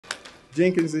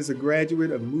Jenkins is a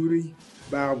graduate of Moody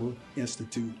Bible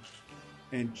Institute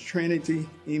and Trinity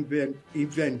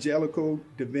Evangelical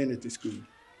Divinity School.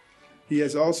 He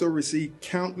has also received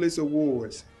countless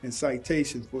awards and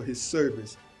citations for his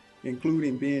service,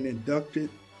 including being inducted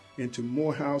into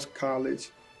Morehouse College,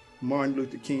 Martin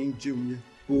Luther King Jr.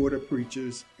 Board of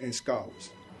Preachers and Scholars.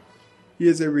 He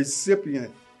is a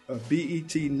recipient of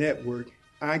BET Network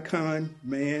Icon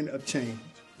Man of Change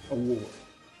Award,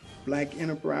 Black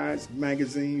Enterprise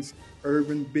Magazine's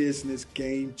Urban Business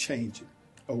Game Changer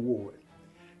Award,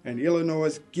 and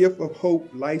Illinois' Gift of Hope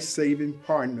Life-Saving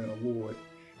Partner Award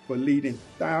for leading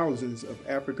thousands of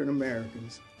African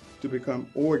Americans to become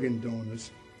organ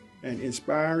donors and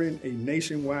inspiring a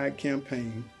nationwide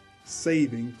campaign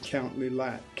saving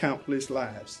countless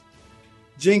lives.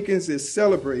 Jenkins is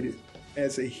celebrated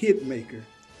as a hit maker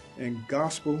and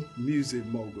gospel music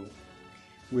mogul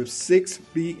with 6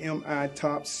 BMI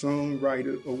Top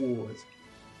Songwriter Awards,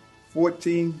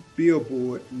 14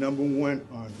 Billboard #1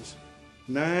 honors,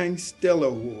 9 Stellar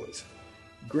Awards,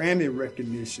 Grammy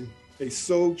recognition, a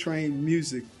Soul Train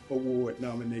Music Award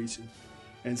nomination,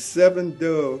 and 7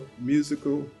 Dove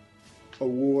Musical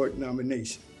Award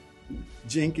nominations.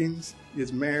 Jenkins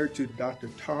is married to Dr.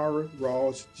 Tara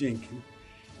Ross Jenkins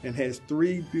and has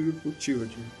 3 beautiful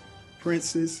children,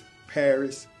 Princess,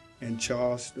 Paris, and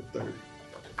Charles III.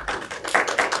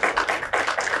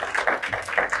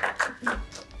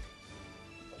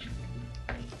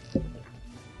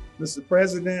 Mr.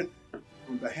 President,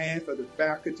 on behalf of the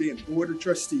faculty and board of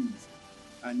trustees,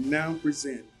 I now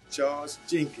present Charles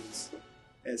Jenkins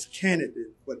as candidate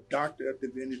for Doctor of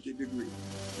Divinity degree.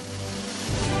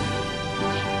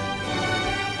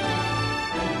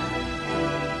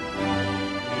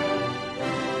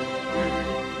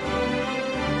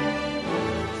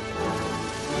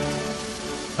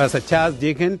 Pastor Charles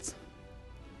Jenkins,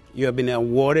 you have been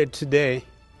awarded today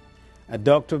a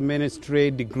Doctor of Ministry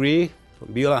degree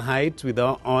from Beulah Heights with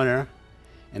honor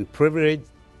and privilege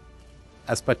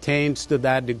as pertains to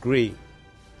that degree.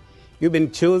 You've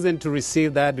been chosen to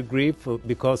receive that degree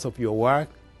because of your work,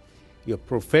 your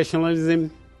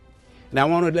professionalism, and I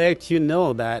want to let you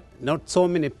know that not so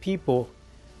many people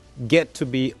get to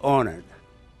be honored.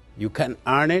 You can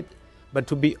earn it, but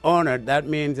to be honored, that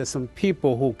means there's some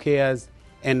people who cares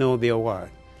and know their work.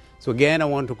 So again, I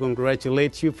want to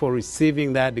congratulate you for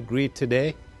receiving that degree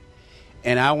today.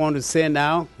 And I want to say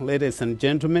now, ladies and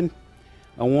gentlemen,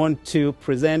 I want to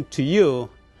present to you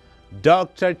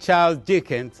Dr. Charles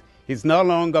Jenkins. He's no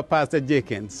longer Pastor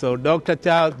Jenkins, so Dr.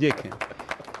 Charles Jenkins.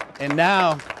 And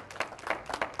now,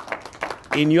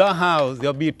 in your house,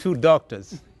 there'll be 2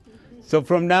 doctors. So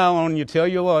from now on, you tell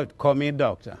your wife, call me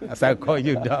doctor, as I call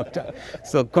you doctor.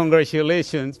 So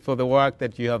congratulations for the work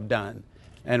that you have done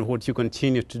and what you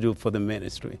continue to do for the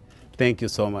ministry. Thank you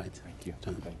so much. Thank you.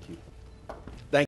 Thank you.